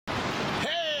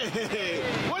Hey,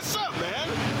 what's up, man?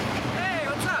 Hey,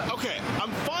 what's up? Okay,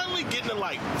 I'm finally getting to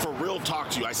like for real talk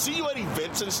to you. I see you at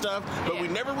events and stuff, but we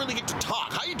never really get to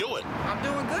talk. How you doing? I'm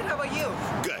doing good. How about you?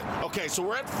 Good. Okay, so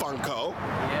we're at Funko.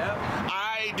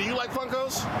 Yep. Do you like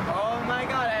Funkos? Oh my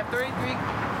God, I have 33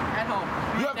 at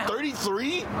home. You have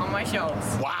 33? On my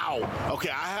shelves. Wow. Okay,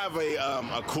 I have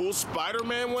a cool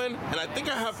Spider-Man one, and I think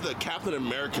I have the Captain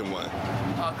American one.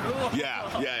 Oh, cool.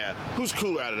 Yeah. Who's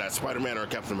cooler out of that, Spider-Man or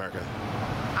Captain America?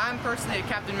 I'm personally a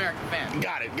Captain America fan.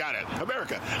 Got it.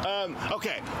 America.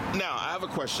 Okay, now I have a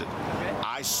question. Okay.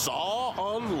 I saw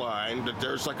online that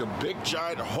there's like a big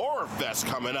giant horror fest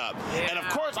coming up. Yeah. And of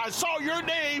course, I saw your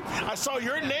name.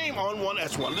 On one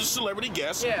as one of the celebrity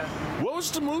guests. Yeah. What was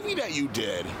the movie that you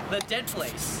did? The Dead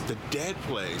Place. The Dead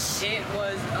Place. It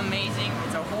was amazing.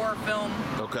 It's a horror film.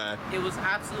 Okay. It was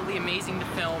absolutely amazing to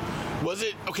film. Was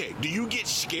it, okay, do you get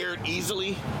scared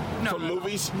easily from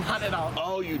movies? Not at all.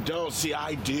 Oh, you don't? See,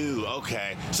 I do.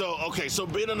 Okay, so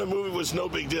being in a movie was no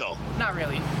big deal. Not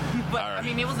really. But, All right. I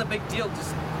mean, it was a big deal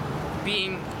just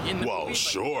being in the movie. Well,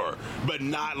 sure, but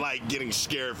not like getting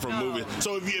scared from No. movies.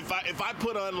 So if I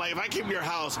put on, like, if I came to your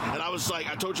house and I was like,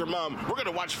 I told your mom, we're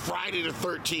gonna watch Friday the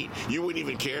 13th, you wouldn't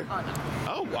even care? Oh, no.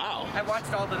 Oh, wow. I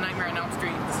watched all the Nightmare on Elm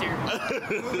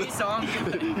Street movie songs.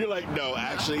 You're like, no,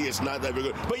 actually, it's not that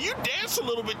big. But you dance a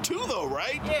little bit too, though,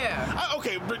 right? Yeah.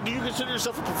 Okay, but do you consider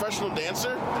yourself a professional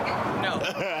dancer? No.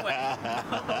 No way.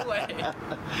 No way.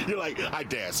 You're like, I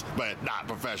dance, but not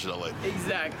professionally.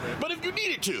 Exactly. But if you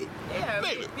needed to, Yeah,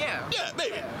 maybe. yeah. Yeah,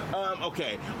 maybe.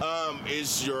 Okay.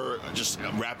 Is your just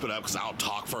wrap it up because I'll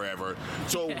talk forever.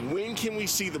 So when can we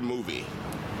see the movie?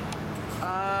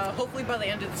 Hopefully by the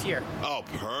end of this year. Oh,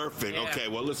 perfect. Yeah. Okay,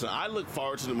 well, listen, I look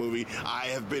forward to the movie. I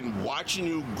have been watching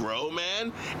you grow,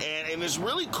 man, and it's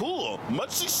really cool.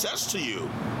 Much success to you.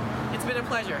 It's been a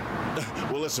pleasure.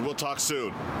 Well, listen, we'll talk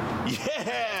soon.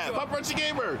 Yeah, Pop Runchy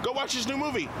Gamer, go watch his new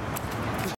movie.